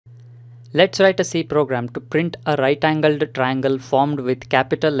Let's write a C program to print a right-angled triangle formed with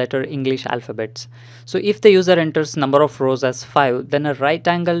capital letter English alphabets. So if the user enters number of rows as 5, then a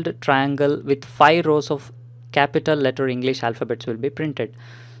right-angled triangle with 5 rows of capital letter English alphabets will be printed.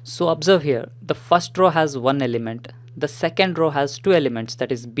 So observe here, the first row has 1 element, the second row has 2 elements,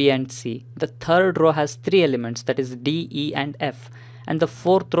 that is B and C, the third row has 3 elements, that is D, E and F, and the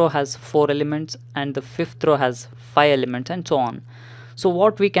fourth row has 4 elements, and the fifth row has 5 elements, and so on. So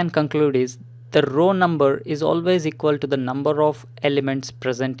what we can conclude is the row number is always equal to the number of elements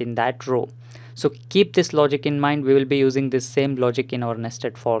present in that row. So keep this logic in mind. We will be using this same logic in our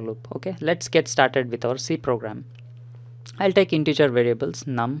nested for loop. Okay, let's get started with our C program. I'll take integer variables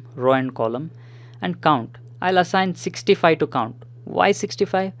num, row and column, and count. I'll assign 65 to count. Why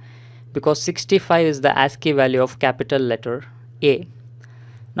 65? Because 65 is the ASCII value of capital letter A.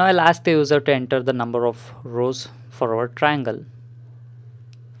 Now I'll ask the user to enter the number of rows for our triangle.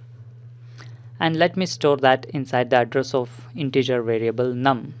 And let me store that inside the address of integer variable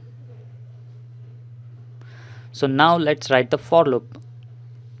num. So now let's write the for loop.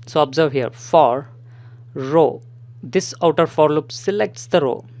 So observe here, for row, this outer for loop selects the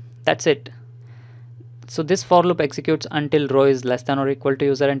row. That's it. So this for loop executes until row is less than or equal to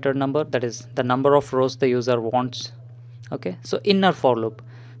user entered number, that is the number of rows the user wants. Okay, so inner for loop,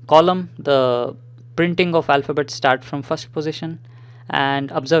 column, the printing of alphabets start from first position.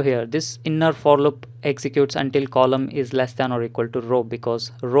 And observe here, this inner for loop executes until column is less than or equal to row,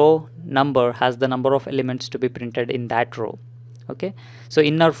 because row number has the number of elements to be printed in that row. Okay, so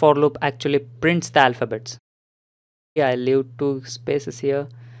inner for loop actually prints the alphabets. I'll leave 2 spaces here,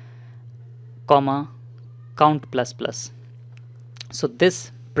 comma, count plus plus. So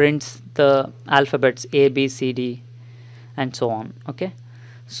this prints the alphabets A, B, C, D and so on. Okay,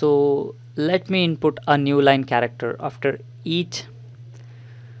 so let me input a new line character after each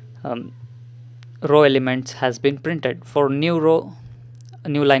row elements has been printed. For new row, a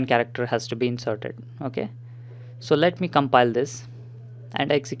new line character has to be inserted. Okay, so let me compile this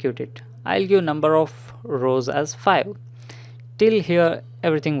and execute it. I'll give number of rows as 5. Till here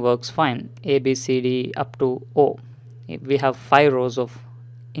everything works fine, A, B, C, D up to O. We have 5 rows of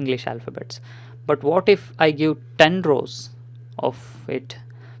English alphabets. But what if I give 10 rows of it?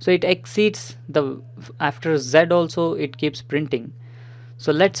 So it exceeds the, after Z also it keeps printing.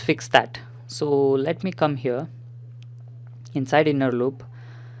 So let's fix that. So let me come here inside inner loop,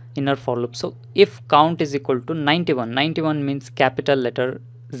 inner for loop. So if count is equal to 91, 91 means capital letter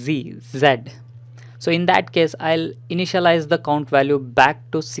Z, Z. So in that case, I'll initialize the count value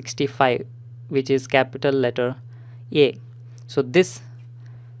back to 65, which is capital letter A. So this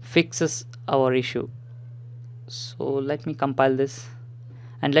fixes our issue. So let me compile this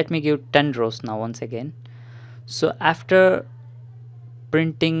and let me give 10 rows now once again. So after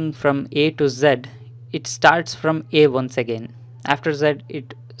printing from A to Z, it starts from A once again. After Z,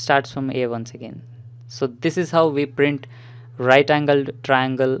 it starts from A once again. So this is how we print right-angled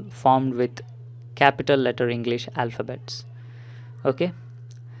triangle formed with capital letter English alphabets. Okay,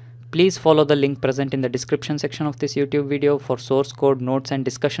 please follow the link present in the description section of this YouTube video for source code, notes and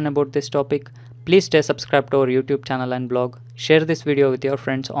discussion about this topic. Please stay subscribed to our YouTube channel and blog. Share this video with your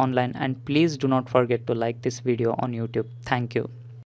friends online, and please do not forget to like this video on YouTube. Thank you.